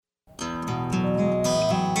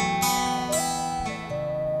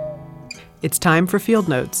It's time for Field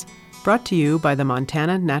Notes, brought to you by the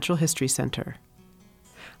Montana Natural History Center.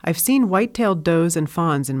 I've seen white-tailed does and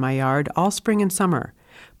fawns in my yard all spring and summer,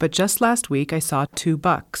 but just last week I saw 2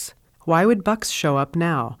 bucks. Why would bucks show up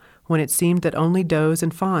now, when it seemed that only does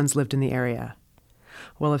and fawns lived in the area?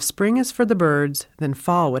 Well, if spring is for the birds, then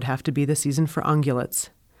fall would have to be the season for ungulates.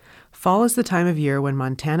 Fall is the time of year when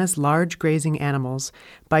Montana's large grazing animals,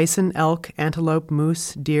 bison, elk, antelope,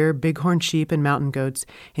 moose, deer, bighorn sheep, and mountain goats,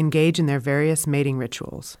 engage in their various mating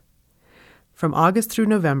rituals. From August through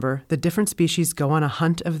November, the different species go on a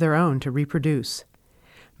hunt of their own to reproduce.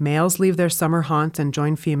 Males leave their summer haunts and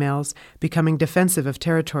join females, becoming defensive of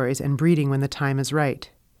territories and breeding when the time is right.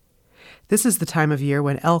 This is the time of year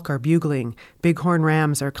when elk are bugling, bighorn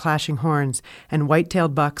rams are clashing horns, and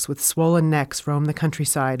white-tailed bucks with swollen necks roam the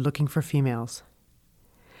countryside looking for females.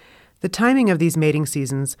 The timing of these mating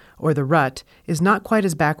seasons, or the rut, is not quite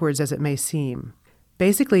as backwards as it may seem.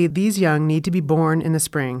 Basically, these young need to be born in the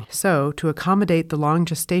spring, so, to accommodate the long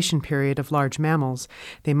gestation period of large mammals,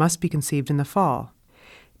 they must be conceived in the fall.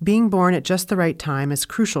 Being born at just the right time is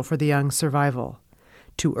crucial for the young's survival.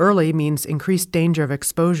 Too early means increased danger of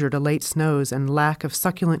exposure to late snows and lack of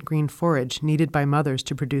succulent green forage needed by mothers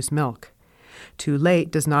to produce milk. Too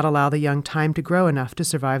late does not allow the young time to grow enough to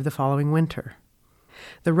survive the following winter.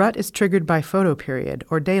 The rut is triggered by photoperiod,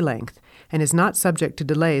 or day length, and is not subject to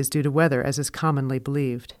delays due to weather as is commonly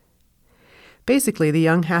believed. Basically, the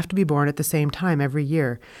young have to be born at the same time every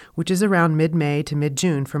year, which is around mid-May to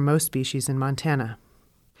mid-June for most species in Montana.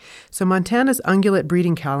 So Montana's ungulate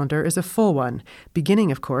breeding calendar is a full one,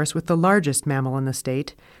 beginning, of course, with the largest mammal in the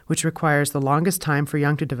state, which requires the longest time for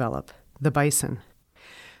young to develop, the bison.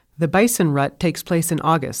 The bison rut takes place in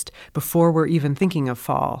August, before we're even thinking of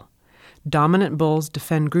fall. Dominant bulls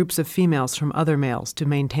defend groups of females from other males to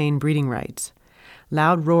maintain breeding rights.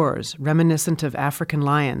 Loud roars, reminiscent of African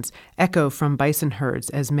lions, echo from bison herds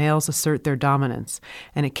as males assert their dominance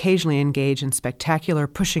and occasionally engage in spectacular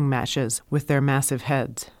pushing matches with their massive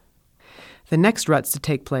heads. The next ruts to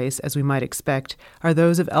take place, as we might expect, are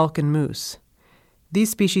those of elk and moose.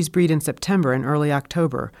 These species breed in September and early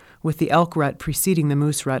October, with the elk rut preceding the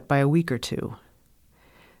moose rut by a week or 2.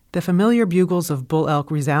 The familiar bugles of bull elk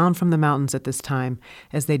resound from the mountains at this time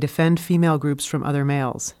as they defend female groups from other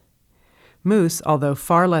males. Moose, although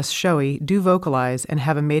far less showy, do vocalize and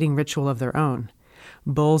have a mating ritual of their own.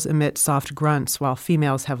 Bulls emit soft grunts while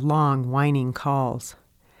females have long, whining calls.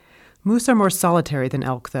 Moose are more solitary than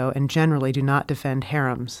elk, though, and generally do not defend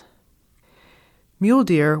harems. Mule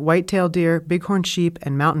deer, white-tailed deer, bighorn sheep,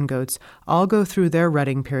 and mountain goats all go through their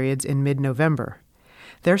rutting periods in mid-November.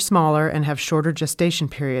 They're smaller and have shorter gestation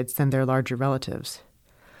periods than their larger relatives.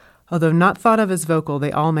 Although not thought of as vocal,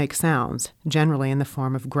 they all make sounds, generally in the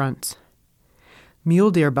form of grunts.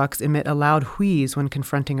 Mule deer bucks emit a loud wheeze when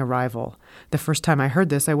confronting a rival. The first time I heard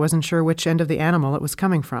this, I wasn't sure which end of the animal it was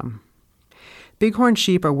coming from. Bighorn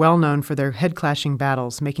sheep are well known for their head-clashing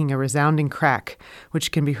battles, making a resounding crack,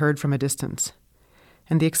 which can be heard from a distance.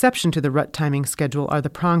 And the exception to the rut timing schedule are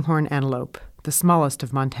the pronghorn antelope, the smallest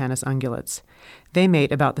of Montana's ungulates. They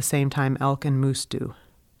mate about the same time elk and moose do.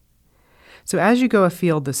 So as you go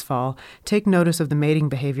afield this fall, take notice of the mating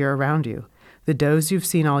behavior around you. The does you've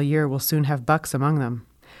seen all year will soon have bucks among them.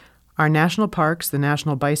 Our national parks, the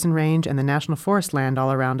National Bison Range, and the National Forest land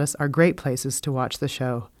all around us are great places to watch the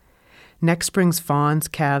show. Next spring's fawns,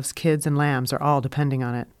 calves, kids, and lambs are all depending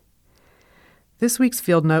on it. This week's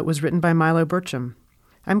Field Note was written by Milo Burcham.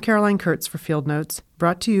 I'm Caroline Kurtz for Field Notes,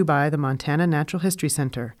 brought to you by the Montana Natural History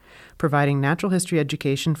Center, providing natural history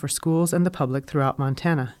education for schools and the public throughout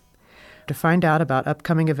Montana. To find out about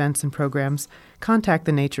upcoming events and programs, contact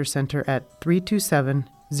the Nature Center at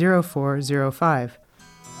 327-0405.